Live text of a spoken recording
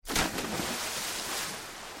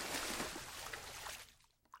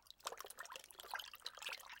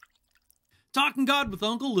Talking God with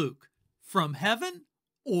Uncle Luke. From heaven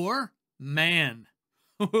or man?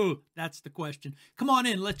 Oh, that's the question. Come on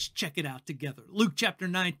in, let's check it out together. Luke chapter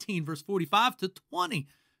 19, verse 45 to 20,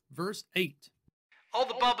 verse 8. All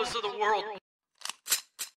the bubbas of the world,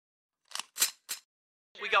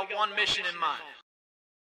 we got one mission in mind.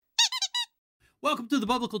 Welcome to the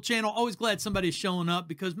Biblical Channel. Always glad somebody's showing up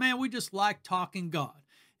because, man, we just like talking God.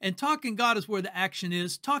 And talking God is where the action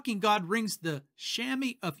is. Talking God brings the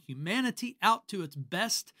chamois of humanity out to its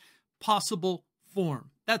best possible form.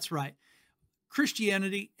 That's right.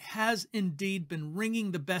 Christianity has indeed been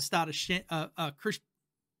wringing the best out of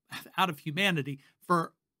humanity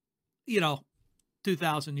for,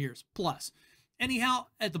 2,000 years plus. Anyhow,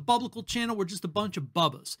 at the Biblical Channel, we're just a bunch of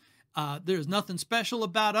bubbas. There's nothing special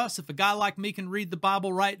about us. If a guy like me can read the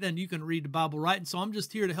Bible right, then you can read the Bible right. And so I'm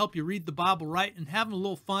just here to help you read the Bible right and having a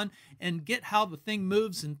little fun and get how the thing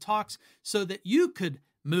moves and talks so that you could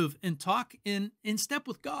move and talk in step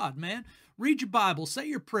with God, man. Read your Bible, say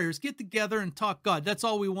your prayers, get together and talk God. That's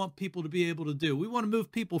all we want people to be able to do. We want to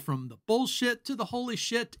move people from the bullshit to the holy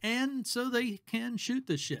shit, and so they can shoot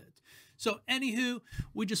the shit. So anywho,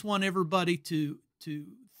 we just want everybody to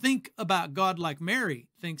think about God like Mary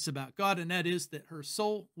thinks about God, and that is that her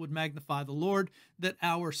soul would magnify the Lord, that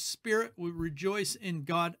our spirit would rejoice in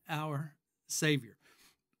God, our Savior.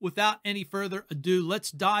 Without any further ado, let's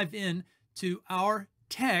dive in to our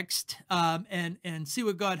text and see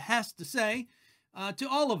what God has to say to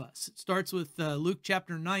all of us. It starts with Luke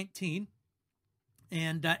chapter 19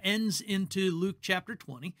 and ends into Luke chapter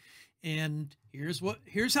 20. And here's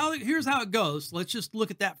how it goes. Let's just look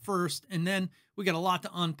at that first, and then we got a lot to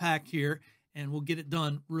unpack here, and we'll get it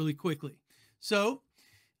done really quickly. So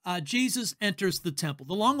Jesus enters the temple,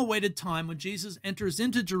 the long-awaited time when Jesus enters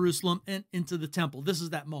into Jerusalem and into the temple. This is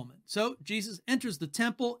that moment. So Jesus enters the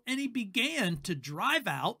temple, and he began to drive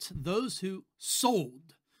out those who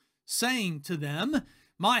sold, saying to them,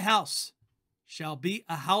 "My house shall be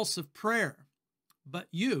a house of prayer, but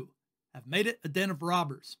you have made it a den of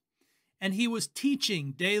robbers." And he was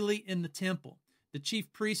teaching daily in the temple. The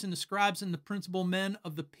chief priests and the scribes and the principal men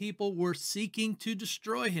of the people were seeking to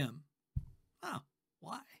destroy him. Oh,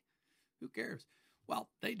 why? Who cares?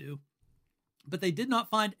 Well, they do. But they did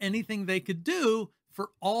not find anything they could do,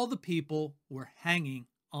 for all the people were hanging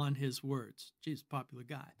on his words. Jesus, popular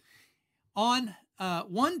guy. On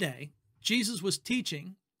one day, Jesus was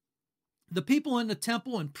teaching the people in the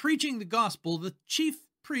temple and preaching the gospel. The chief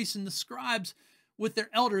priests and the scribes with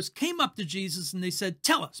their elders came up to Jesus and they said,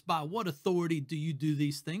 "Tell us, by what authority do you do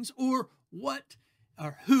these things? Or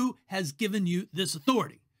who has given you this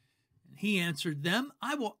authority?" And he answered them,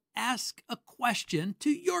 "I will ask a question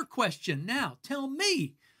to your question. Now tell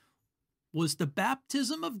me, was the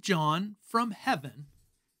baptism of John from heaven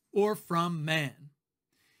or from man?"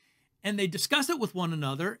 And they discussed it with one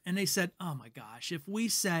another, and they said, "Oh my gosh, if we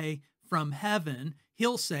say from heaven,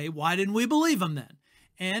 he'll say, why didn't we believe him then?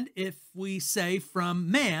 And if we say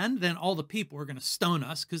from man, then all the people are going to stone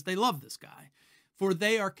us because they love this guy. For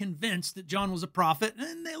they are convinced that John was a prophet,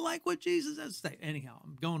 and they like what Jesus has to say." Anyhow,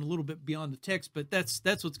 I'm going a little bit beyond the text, but that's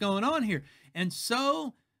what's going on here. And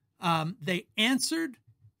so they answered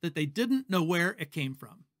that they didn't know where it came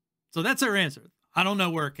from. So that's their answer. I don't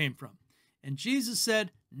know where it came from. And Jesus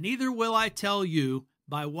said, "Neither will I tell you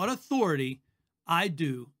by what authority I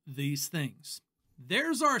do these things."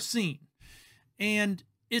 There's our scene. And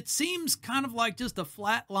it seems kind of like just a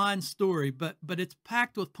flatline story, but it's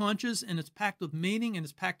packed with punches, and it's packed with meaning, and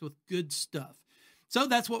it's packed with good stuff. So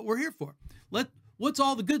that's what we're here for. What's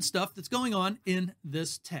all the good stuff that's going on in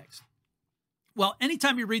this text? Well,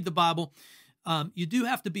 anytime you read the Bible, you do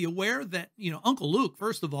have to be aware that, Uncle Luke,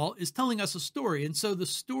 first of all, is telling us a story. And so the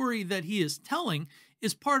story that he is telling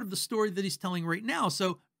is part of the story that he's telling right now.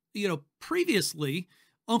 So, previously,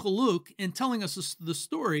 Uncle Luke, in telling us the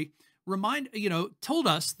story, told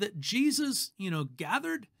us that Jesus,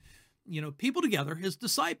 gathered, people together, his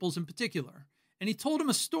disciples in particular, and he told them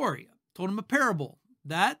a story, told them a parable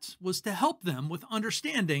that was to help them with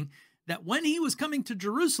understanding that when he was coming to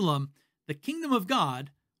Jerusalem, the kingdom of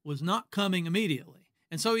God was not coming immediately.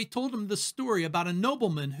 And so he told them the story about a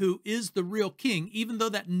nobleman who is the real king, even though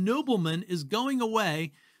that nobleman is going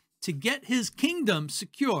away to get his kingdom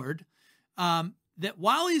secured. That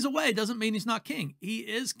while he's away doesn't mean he's not king. He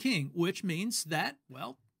is king, which means that,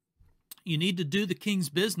 well, you need to do the king's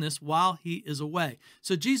business while he is away.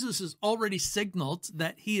 So Jesus has already signaled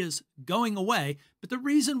that he is going away, but the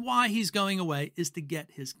reason why he's going away is to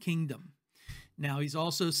get his kingdom. Now, he's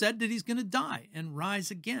also said that he's going to die and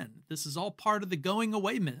rise again. This is all part of the going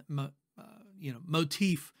away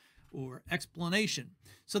motif or explanation.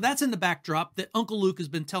 So that's in the backdrop that Uncle Luke has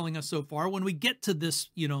been telling us so far. When we get to this,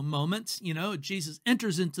 moment, Jesus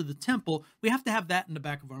enters into the temple, we have to have that in the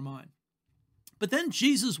back of our mind. But then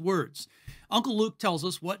Jesus' words. Uncle Luke tells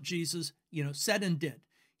us what Jesus, said and did.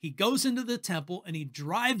 He goes into the temple and he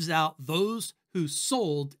drives out those who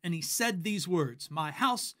sold, and he said these words, "My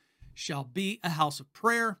house shall be a house of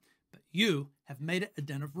prayer, but you have made it a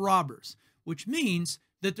den of robbers," which means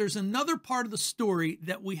that there's another part of the story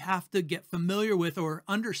that we have to get familiar with or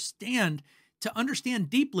understand to understand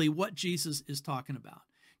deeply what Jesus is talking about.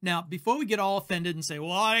 Now, before we get all offended and say,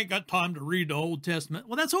 well, I ain't got time to read the Old Testament.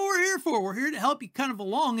 Well, that's what we're here for. We're here to help you kind of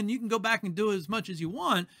along, and you can go back and do as much as you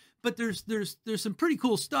want. But there's some pretty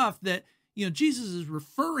cool stuff that, Jesus is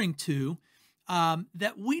referring to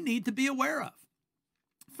that we need to be aware of.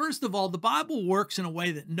 First of all, the Bible works in a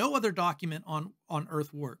way that no other document on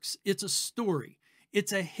earth works. It's a story.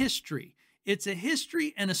 It's a history. It's a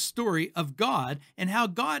history and a story of God and how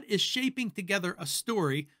God is shaping together a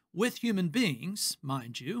story with human beings,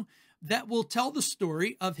 mind you, that will tell the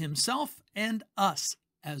story of himself and us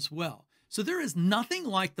as well. So there is nothing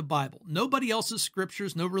like the Bible. Nobody else's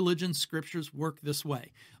scriptures, no religion's scriptures work this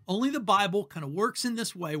way. Only the Bible kind of works in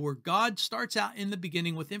this way where God starts out in the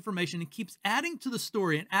beginning with information and keeps adding to the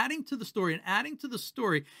story and adding to the story and adding to the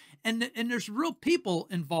story. And there's real people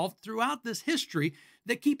involved throughout this history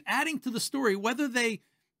that keep adding to the story, whether they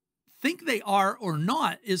think they are or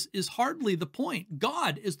not is hardly the point.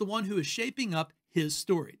 God is the one who is shaping up his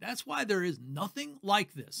story. That's why there is nothing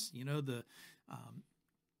like this. The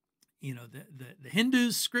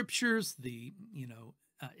Hindus' scriptures, the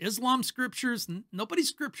Islam scriptures, nobody's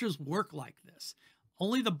scriptures work like this.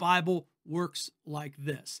 Only the Bible works like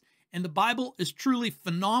this. And the Bible is truly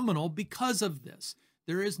phenomenal because of this.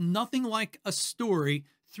 There is nothing like a story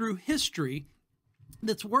through history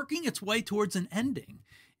that's working its way towards an ending.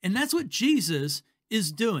 And that's what Jesus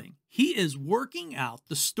is doing. He is working out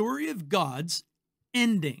the story of God's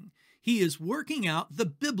ending. He is working out the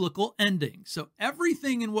biblical ending. So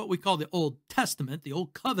everything in what we call the Old Testament, the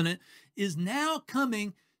Old Covenant, is now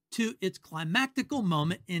coming to its climactical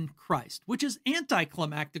moment in Christ, which is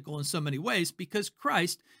anticlimactical in so many ways because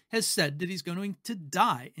Christ has said that he's going to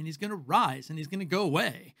die and he's going to rise and he's going to go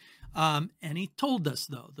away. And he told us,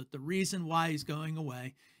 though, that the reason why he's going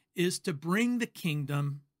away is to bring the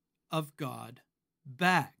kingdom of God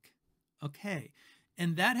back. Okay.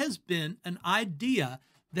 And that has been an idea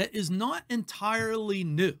that is not entirely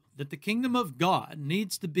new, that the kingdom of God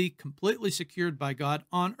needs to be completely secured by God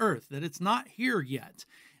on earth, that it's not here yet.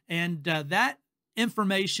 And that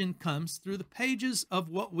information comes through the pages of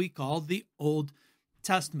what we call the Old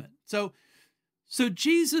Testament. So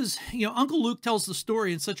Jesus, Uncle Luke tells the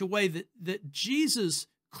story in such a way that Jesus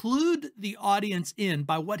clued the audience in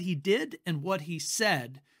by what he did and what he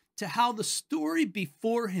said to how the story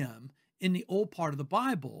before him in the old part of the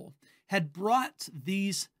Bible had brought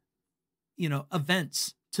these,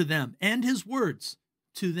 events to them and his words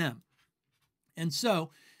to them. And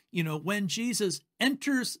so, when Jesus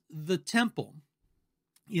enters the temple,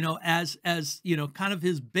 as kind of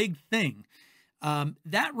his big thing,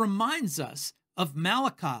 that reminds us of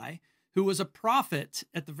Malachi, who was a prophet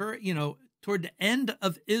at the very, toward the end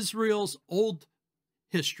of Israel's old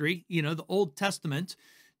history, the Old Testament.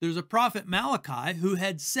 There's a prophet Malachi who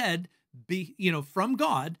had said, from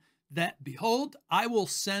God, that, behold, I will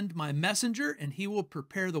send my messenger and he will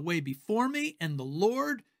prepare the way before me, and the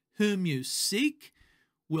Lord whom you seek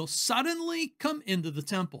will suddenly come into the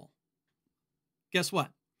temple. Guess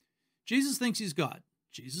what? Jesus thinks he's God.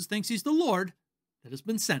 Jesus thinks he's the Lord that has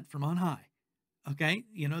been sent from on high. Okay?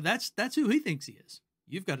 That's who he thinks he is.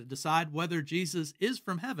 You've got to decide whether Jesus is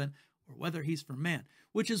from heaven or whether he's from man,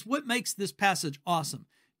 which is what makes this passage awesome.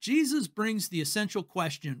 Jesus brings the essential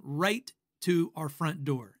question right to our front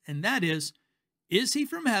door, and that is he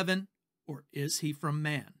from heaven or is he from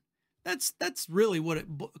man? That's really what it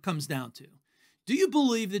comes down to. Do you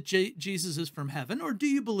believe that Jesus is from heaven, or do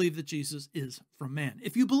you believe that Jesus is from man?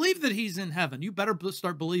 If you believe that he's in heaven, you better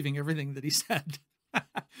start believing everything that he said.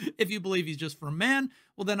 If you believe he's just from man,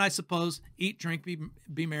 well, then I suppose eat, drink,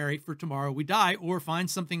 be merry, for tomorrow we die, or find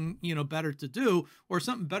something, better to do or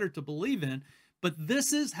something better to believe in. But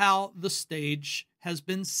this is how the stage has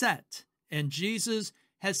been set. And Jesus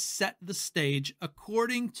has set the stage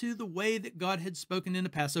according to the way that God had spoken in the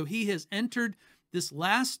past. So he has entered this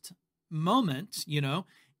last moment,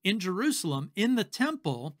 in Jerusalem, in the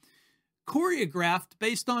temple, choreographed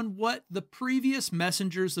based on what the previous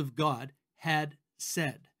messengers of God had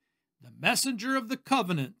said. The messenger of the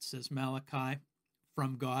covenant, says Malachi,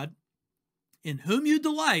 from God, in whom you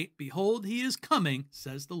delight, behold, he is coming,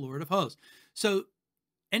 says the Lord of hosts. So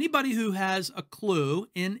Anybody who has a clue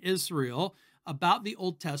in Israel about the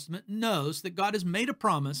Old Testament knows that God has made a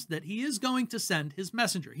promise that he is going to send his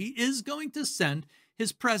messenger. He is going to send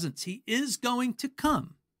his presence. He is going to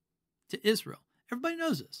come to Israel. Everybody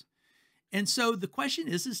knows this. And so the question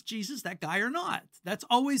is Jesus that guy or not? That's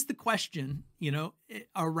always the question,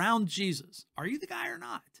 around Jesus. Are you the guy or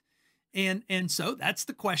not? And so that's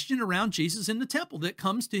the question around Jesus in the temple that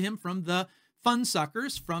comes to him from the fun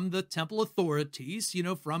suckers, from the temple authorities,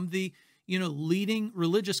 from the, leading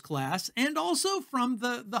religious class, and also from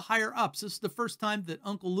the higher ups. This is the first time that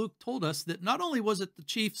Uncle Luke told us that not only was it the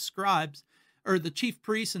chief scribes or the chief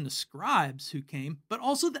priests and the scribes who came, but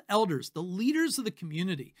also the elders, the leaders of the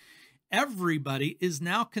community. Everybody is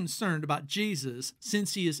now concerned about Jesus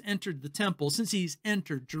since he has entered the temple, since he's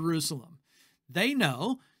entered Jerusalem. They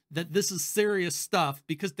know that this is serious stuff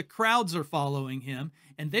because the crowds are following him,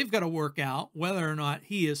 and they've got to work out whether or not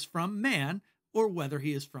he is from man or whether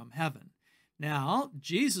he is from heaven. Now,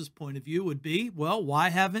 Jesus' point of view would be, well, why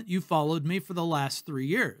haven't you followed me for the last 3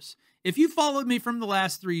 years? If you followed me from the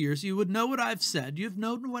last 3 years, you would know what I've said, you've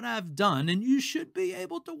known what I've done, and you should be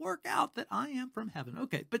able to work out that I am from heaven.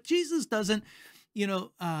 Okay, but Jesus doesn't,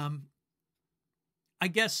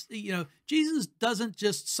 Jesus doesn't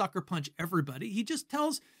just sucker punch everybody. He just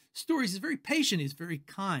tells stories. He's very patient. He's very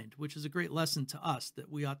kind, which is a great lesson to us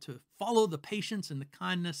that we ought to follow the patience and the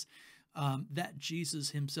kindness that Jesus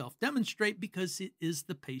himself demonstrate because it is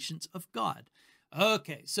the patience of God.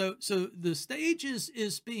 Okay, so the stage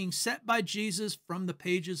is being set by Jesus from the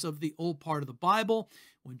pages of the old part of the Bible.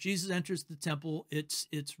 When Jesus enters the temple, it's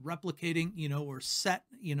replicating, or set,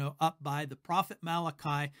 up by the prophet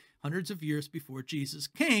Malachi hundreds of years before Jesus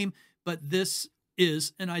came. But this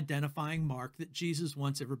is an identifying mark that Jesus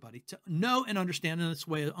wants everybody to know and understand. And that's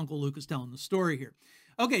the way Uncle Luke is telling the story here.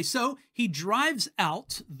 Okay, so he drives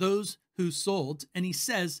out those who sold, and he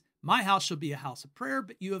says, my house shall be a house of prayer,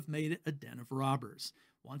 but you have made it a den of robbers.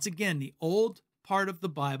 Once again, the old part of the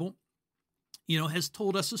Bible, has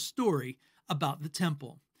told us a story about the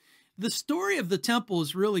temple. The story of the temple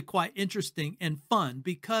is really quite interesting and fun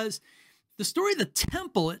because the story of the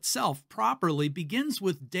temple itself properly begins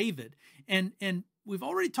with David. And we've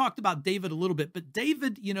already talked about David a little bit, but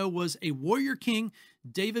David, was a warrior king.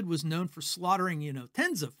 David was known for slaughtering,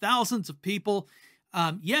 tens of thousands of people.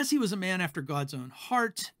 Yes, he was a man after God's own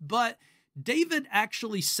heart, but David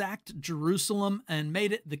actually sacked Jerusalem and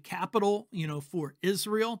made it the capital, for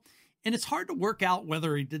Israel. And it's hard to work out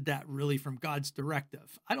whether he did that really from God's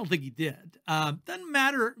directive. I don't think he did. Doesn't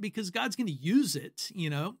matter because God's going to use it,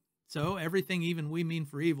 So everything even we mean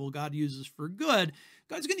for evil, God uses for good.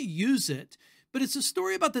 God's going to use it. But it's a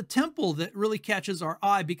story about the temple that really catches our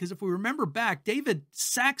eye because if we remember back, David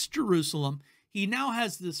sacks Jerusalem. He now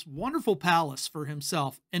has this wonderful palace for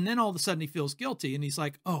himself. And then all of a sudden he feels guilty and he's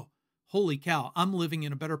like, oh, holy cow, I'm living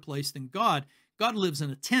in a better place than God. God lives in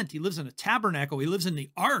a tent. He lives in a tabernacle. He lives in the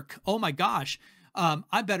ark. Oh my gosh.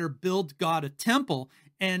 I better build God a temple.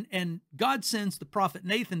 And God sends the prophet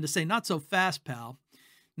Nathan to say, not so fast, pal.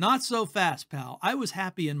 Not so fast, pal. I was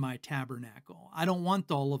happy in my tabernacle. I don't want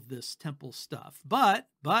all of this temple stuff. But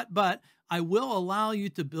I will allow you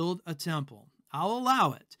to build a temple. I'll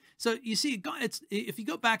allow it. So you see, it's if you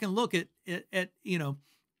go back and look at the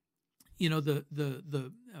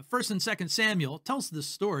 1st and 2nd Samuel tells this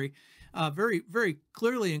story very, very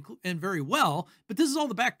clearly and very well. But this is all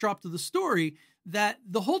the backdrop to the story that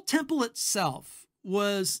the whole temple itself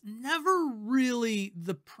was never really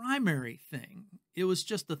the primary thing. It was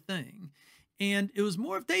just a thing. And it was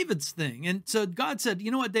more of David's thing. And so God said,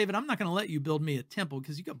 you know what, David, I'm not going to let you build me a temple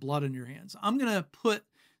because you got blood on your hands. I'm going to put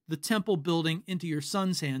the temple building into your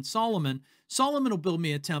son's hands, Solomon. Solomon will build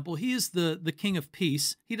me a temple. He is the king of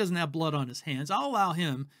peace. He doesn't have blood on his hands. I'll allow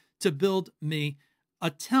him to build me a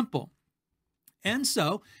temple. And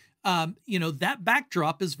so, that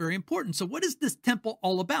backdrop is very important. So what is this temple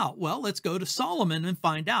all about? Well, let's go to Solomon and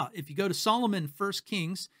find out. If you go to Solomon, 1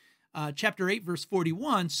 Kings, chapter 8, verse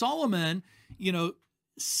 41, Solomon,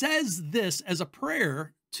 says this as a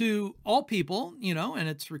prayer to all people, and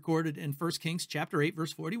it's recorded in 1 Kings chapter 8,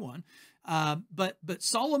 verse 41. But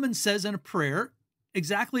Solomon says in a prayer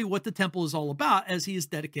exactly what the temple is all about as he is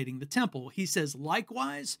dedicating the temple. He says,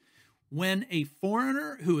 likewise, when a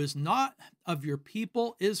foreigner who is not of your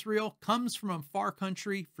people, Israel, comes from a far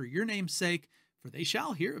country for your name's sake, for they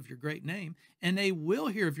shall hear of your great name, and they will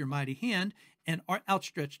hear of your mighty hand and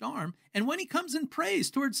outstretched arm. And when he comes and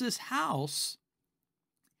prays towards this house,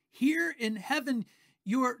 here in heaven,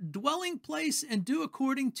 your dwelling place, and do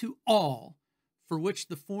according to all for which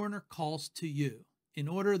the foreigner calls to you, in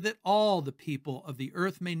order that all the people of the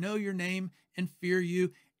earth may know your name and fear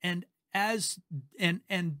you, and as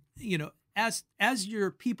as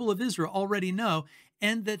your people of Israel already know,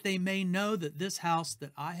 and that they may know that this house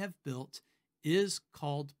that I have built is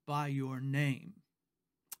called by your name.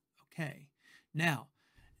 Okay. Now,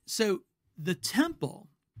 so the temple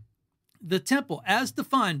as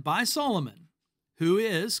defined by Solomon, who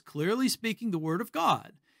is clearly speaking the word of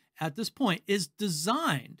God at this point, is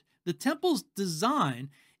designed. The temple's design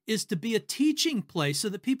is to be a teaching place so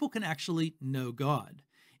that people can actually know God.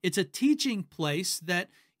 It's a teaching place that,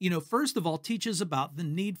 first of all, teaches about the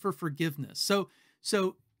need for forgiveness.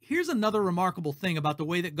 So here's another remarkable thing about the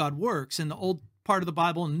way that God works. And the old part of the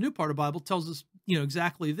Bible and the new part of the Bible tells us,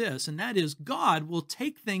 exactly this. And that is, God will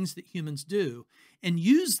take things that humans do and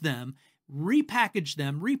use them, repackage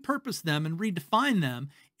them, repurpose them, and redefine them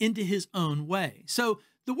into his own way. So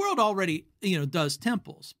the world already, does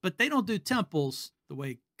temples, but they don't do temples the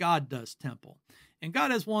way God does temple. And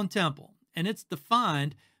God has one temple, and it's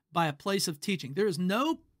defined by a place of teaching. There is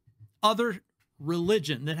no other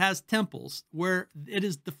religion that has temples where it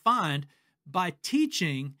is defined by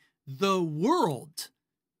teaching the world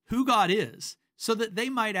who God is so that they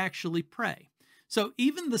might actually pray. So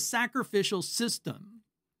even the sacrificial system,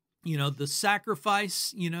 the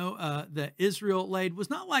sacrifice, that Israel laid was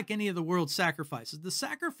not like any of the world's sacrifices. The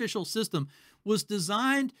sacrificial system was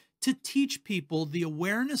designed to teach people the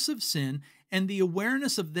awareness of sin and the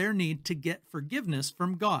awareness of their need to get forgiveness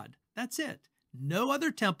from God. That's it. No other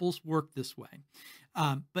temples work this way.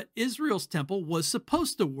 But Israel's temple was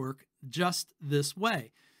supposed to work just this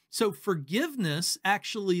way. So forgiveness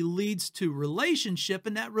actually leads to relationship,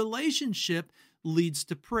 and that relationship leads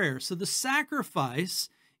to prayer. So the sacrifice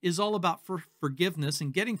is all about forgiveness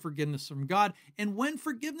and getting forgiveness from God. And when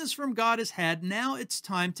forgiveness from God is had, now it's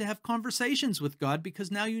time to have conversations with God,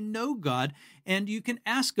 because now you know God and you can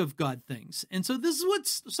ask of God things. And so this is what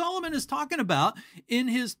Solomon is talking about in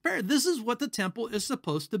his prayer. This is what the temple is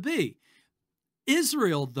supposed to be.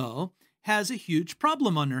 Israel, though, has a huge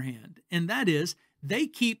problem on their hand, and that is they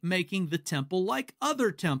keep making the temple like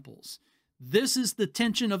other temples. This is the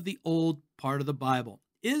tension of the old part of the Bible.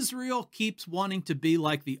 Israel keeps wanting to be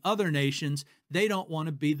like the other nations. They don't want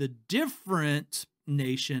to be the different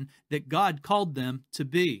nation that God called them to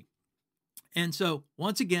be. And so,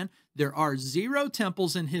 once again, there are 0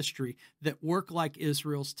 temples in history that work like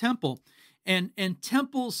Israel's temple. And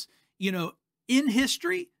temples, in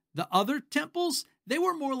history, the other temples, they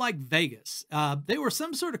were more like Vegas. They were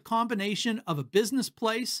some sort of combination of a business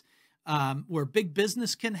place where big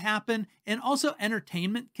business can happen, and also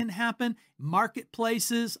entertainment can happen,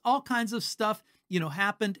 marketplaces, all kinds of stuff,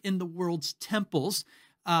 happened in the world's temples.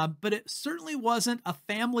 But it certainly wasn't a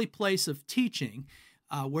family place of teaching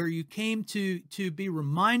where you came to be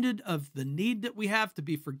reminded of the need that we have to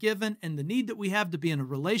be forgiven, and the need that we have to be in a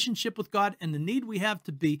relationship with God, and the need we have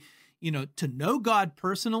to be, to know God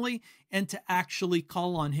personally and to actually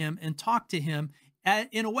call on him and talk to him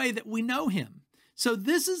in a way that we know him. So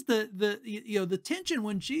this is the tension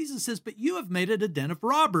when Jesus says, "But you have made it a den of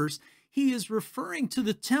robbers." He is referring to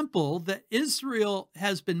the temple that Israel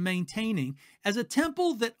has been maintaining as a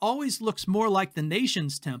temple that always looks more like the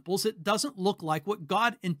nation's temples. It doesn't look like what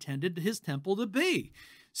God intended his temple to be.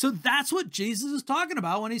 So that's what Jesus is talking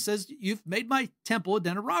about when he says, "You've made my temple a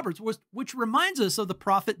den of robbers," which reminds us of the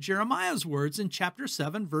prophet Jeremiah's words in chapter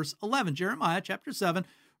 7, verse 11. Jeremiah chapter 7,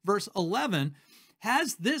 verse 11.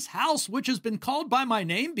 "Has this house, which has been called by my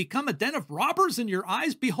name, become a den of robbers in your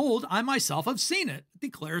eyes? Behold, I myself have seen it,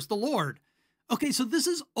 declares the Lord." Okay, so this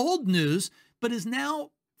is old news, but is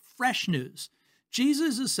now fresh news.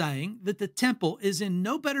 Jesus is saying that the temple is in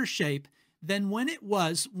no better shape than when it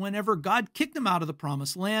was whenever God kicked them out of the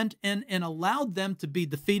promised land and allowed them to be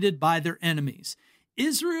defeated by their enemies.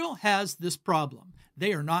 Israel has this problem.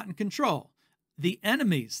 They are not in control. The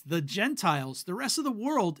enemies, the Gentiles, the rest of the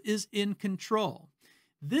world is in control.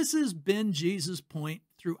 This has been Jesus' point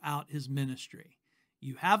throughout his ministry.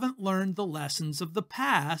 You haven't learned the lessons of the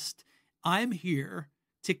past. I'm here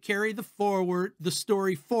to carry the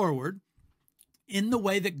story forward in the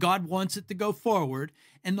way that God wants it to go forward.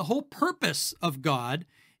 And the whole purpose of God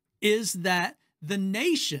is that the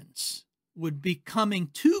nations would be coming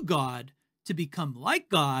to God to become like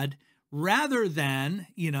God, rather than,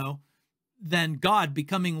 than God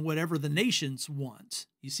becoming whatever the nations want.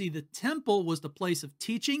 You see, the temple was the place of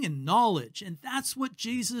teaching and knowledge, and that's what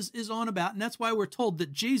Jesus is on about. And that's why we're told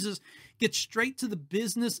that Jesus gets straight to the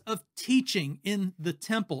business of teaching in the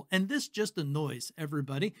temple. And this just annoys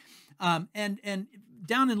everybody. And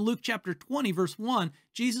down in Luke chapter 20, verse 1,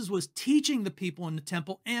 Jesus was teaching the people in the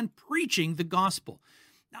temple and preaching the gospel.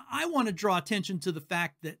 Now, I want to draw attention to the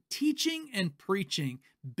fact that teaching and preaching,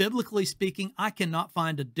 biblically speaking, I cannot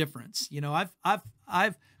find a difference. You know,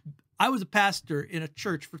 I was a pastor in a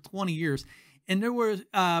church for 20 years, and there were,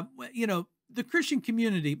 you know, the Christian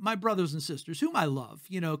community, my brothers and sisters, whom I love,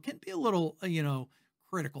 you know, can be a little, you know,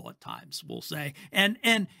 critical at times, we'll say. And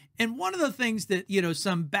one of the things that, you know,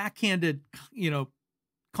 some backhanded, you know,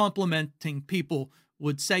 complimenting people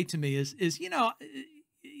would say to me is, you know,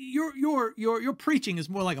 your preaching is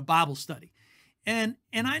more like a Bible study. And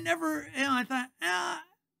I never, you know, I thought,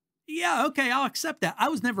 yeah, okay, I'll accept that. I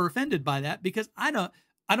was never offended by that because I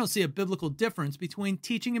don't see a biblical difference between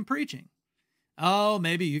teaching and preaching. Oh,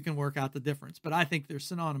 maybe you can work out the difference, but I think they're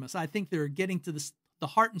synonymous. I think they're getting to the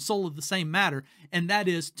heart and soul of the same matter, and that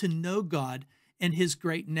is to know God and his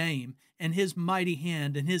great name and his mighty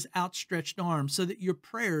hand and his outstretched arm so that your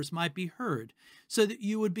prayers might be heard, so that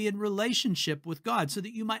you would be in relationship with God, so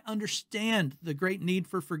that you might understand the great need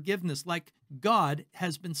for forgiveness like God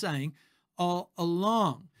has been saying all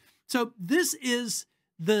along. So this is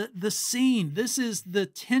the scene. This is the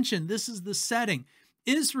tension. This is the setting.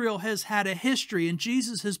 Israel has had a history, and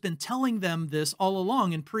Jesus has been telling them this all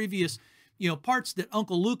along in previous, you know, parts that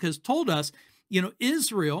Uncle Luke has told us. You know,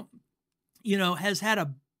 Israel, you know, has had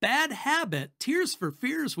a bad habit, tears for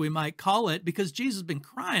fears, we might call it, because Jesus has been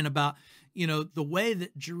crying about, you know, the way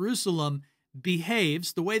that Jerusalem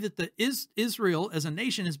behaves, the way that Israel as a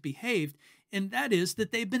nation has behaved, and that is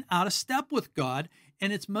that they've been out of step with God,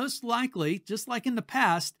 and it's most likely, just like in the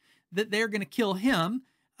past, that they're going to kill him,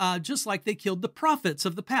 just like they killed the prophets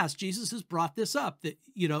of the past. Jesus has brought this up, that,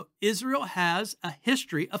 you know, Israel has a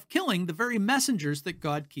history of killing the very messengers that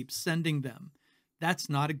God keeps sending them. That's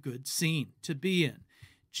not a good scene to be in.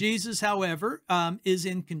 Jesus, however, is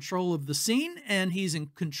in control of the scene, and he's in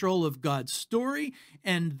control of God's story,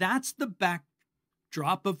 and that's the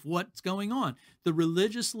backdrop of what's going on. The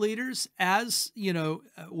religious leaders, as you know,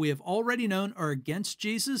 we have already known, are against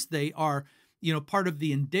Jesus. They are, you know, part of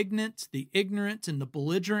the indignant, the ignorant, and the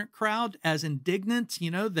belligerent crowd. As indignant,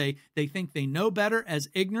 you know, they think they know better. As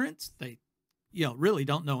ignorant, they, you know, really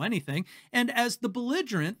don't know anything. And as the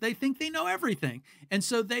belligerent, they think they know everything. And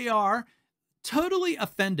so they are totally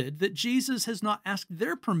offended that Jesus has not asked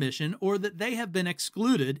their permission, or that they have been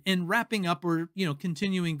excluded in wrapping up or, you know,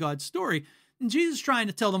 continuing God's story. And Jesus is trying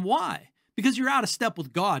to tell them why. Because you're out of step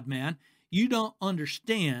with God, man. You don't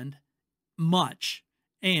understand much.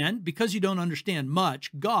 And because you don't understand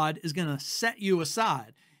much, God is going to set you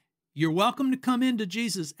aside. You're welcome to come into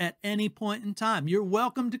Jesus at any point in time. You're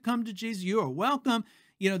welcome to come to Jesus. You are welcome.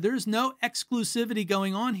 You know, there's no exclusivity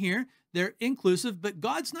going on here. They're inclusive, but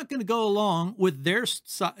God's not going to go along with their,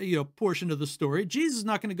 you know, portion of the story. Jesus is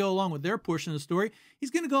not going to go along with their portion of the story.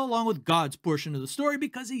 He's going to go along with God's portion of the story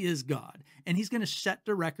because he is God. And he's going to set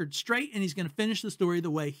the record straight, and he's going to finish the story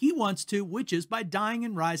the way he wants to, which is by dying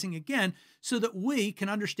and rising again, so that we can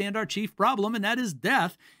understand our chief problem, and that is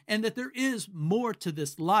death, and that there is more to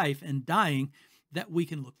this life and dying that we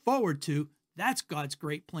can look forward to. That's God's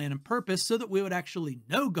great plan and purpose, so that we would actually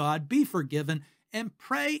know God, be forgiven, and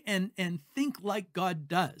pray and think like God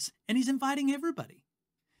does. And he's inviting everybody.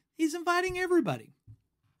 He's inviting everybody.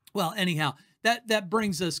 Well, anyhow, that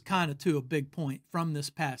brings us kind of to a big point from this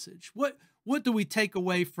passage. What do we take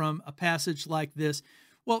away from a passage like this?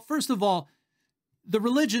 Well, first of all, the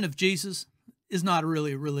religion of Jesus is not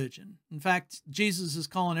really a religion. In fact, Jesus is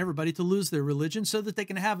calling everybody to lose their religion so that they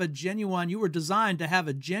can have you were designed to have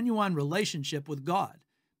a genuine relationship with God,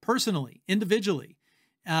 personally, individually.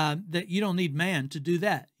 That you don't need man to do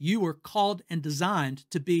that. You were called and designed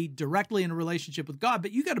to be directly in a relationship with God,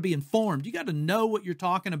 but you got to be informed. You got to know what you're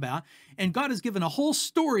talking about. And God has given a whole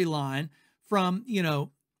storyline from, you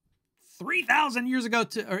know, 3,000 years ago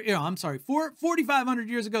to, or, you know, I'm sorry, 4,500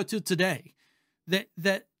 years ago to today,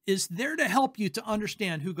 that is there to help you to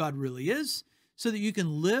understand who God really is, so that you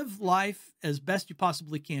can live life as best you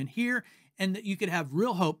possibly can here, and that you could have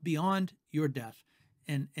real hope beyond your death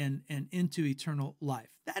and into eternal life.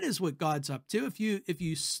 That is what God's up to. If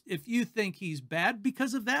you think he's bad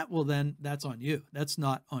because of that, well, then that's on you. That's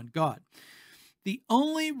not on God. The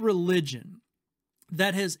only religion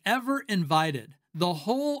that has ever invited the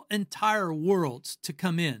whole entire world to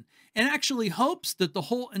come in and actually hopes that the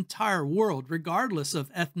whole entire world, regardless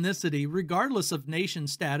of ethnicity, regardless of nation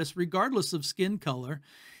status, regardless of skin color,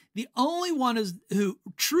 the only one who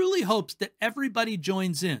truly hopes that everybody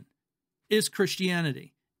joins in is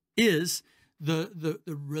Christianity, is the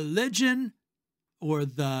religion or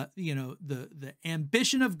the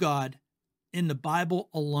ambition of God in the Bible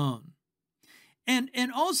alone. And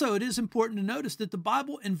also it is important to notice that the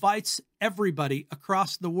Bible invites everybody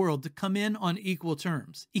across the world to come in on equal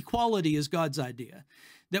terms. Equality is God's idea.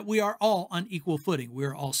 that we are all on equal footing. We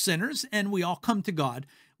are all sinners, and we all come to God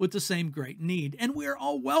with the same great need. And we are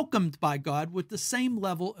all welcomed by God with the same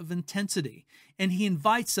level of intensity. And he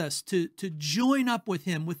invites us to join up with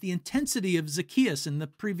him with the intensity of Zacchaeus in the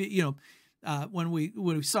previous, when we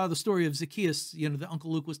saw the story of Zacchaeus, that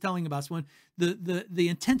Uncle Luke was telling about, when the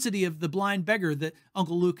intensity of the blind beggar that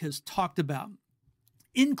Uncle Luke has talked about.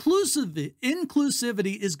 Inclusivity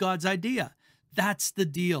is God's idea. That's the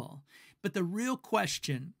deal. But the real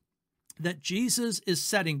question that Jesus is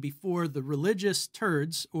setting before the religious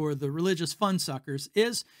turds or the religious fun suckers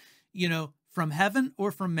is, from heaven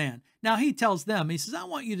or from man. Now he tells them, he says, I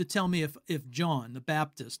want you to tell me if John the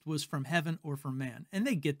Baptist was from heaven or from man. And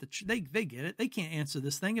they get they get it. They can't answer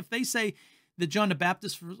this thing. If they say that John the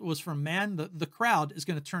Baptist was from man, the crowd is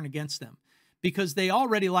going to turn against them because they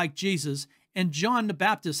already like Jesus. And John the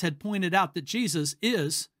Baptist had pointed out that Jesus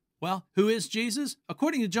is, well, who is Jesus?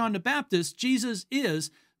 According to John the Baptist, Jesus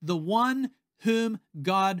is the one whom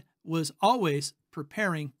God was always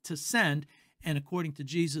preparing to send. And according to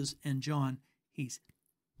Jesus and John, he's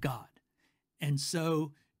God. And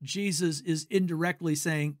so Jesus is indirectly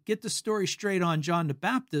saying, get the story straight on John the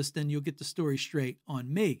Baptist, and you'll get the story straight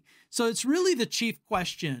on me. So it's really the chief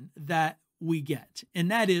question that we get,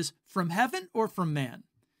 and that is, from heaven or from man?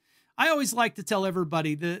 I always like to tell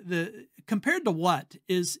everybody the compared to what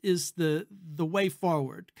is the way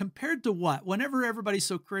forward. Compared to what? Whenever everybody's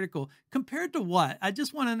so critical, compared to what? I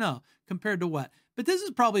just want to know, compared to what? But this is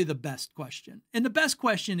probably the best question. And the best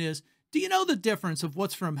question is, do you know the difference of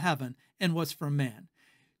what's from heaven and what's from man?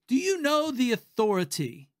 Do you know the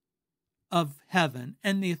authority of heaven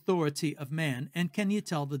and the authority of man? And can you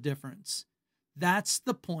tell the difference? That's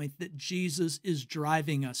the point that Jesus is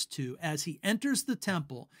driving us to as he enters the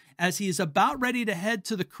temple, as he is about ready to head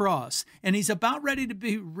to the cross, and he's about ready to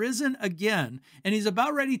be risen again, and he's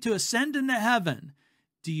about ready to ascend into heaven.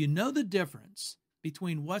 Do you know the difference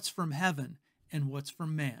between what's from heaven and what's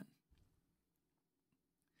from man?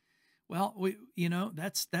 Well,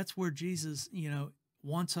 that's where Jesus,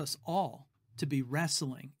 wants us all to be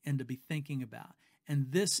wrestling and to be thinking about.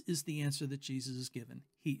 And this is the answer that Jesus has given.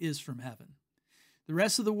 He is from heaven. The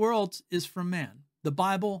rest of the world is from man. The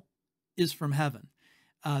Bible is from heaven.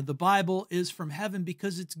 The Bible is from heaven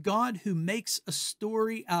because it's God who makes a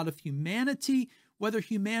story out of humanity, whether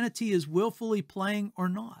humanity is willfully playing or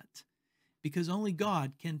not. Because only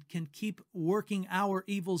God can keep working our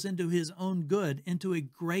evils into his own good, into a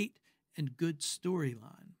great and good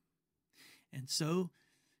storyline. And so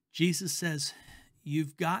Jesus says,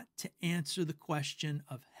 you've got to answer the question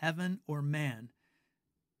of heaven or man.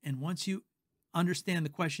 And once you understand the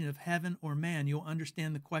question of heaven or man, you'll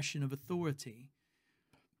understand the question of authority.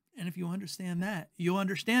 And if you understand that, you'll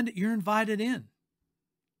understand that you're invited in.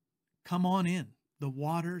 Come on in. The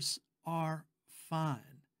waters are fine.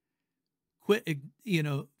 Quit,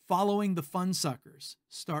 following the fun suckers.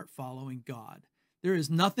 Start following God. There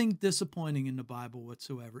is nothing disappointing in the Bible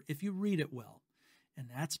whatsoever if you read it well. And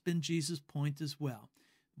that's been Jesus' point as well.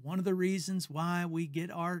 One of the reasons why we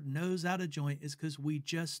get our nose out of joint is because we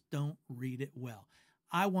just don't read it well.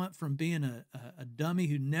 I went from being a dummy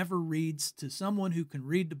who never reads to someone who can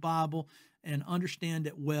read the Bible and understand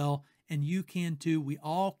it well, and you can too. We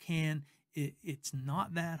all can. It's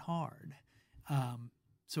not that hard.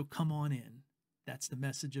 So come on in. That's the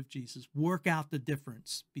message of Jesus. Work out the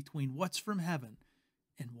difference between what's from heaven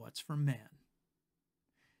and what's from man.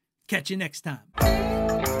 Catch you next time.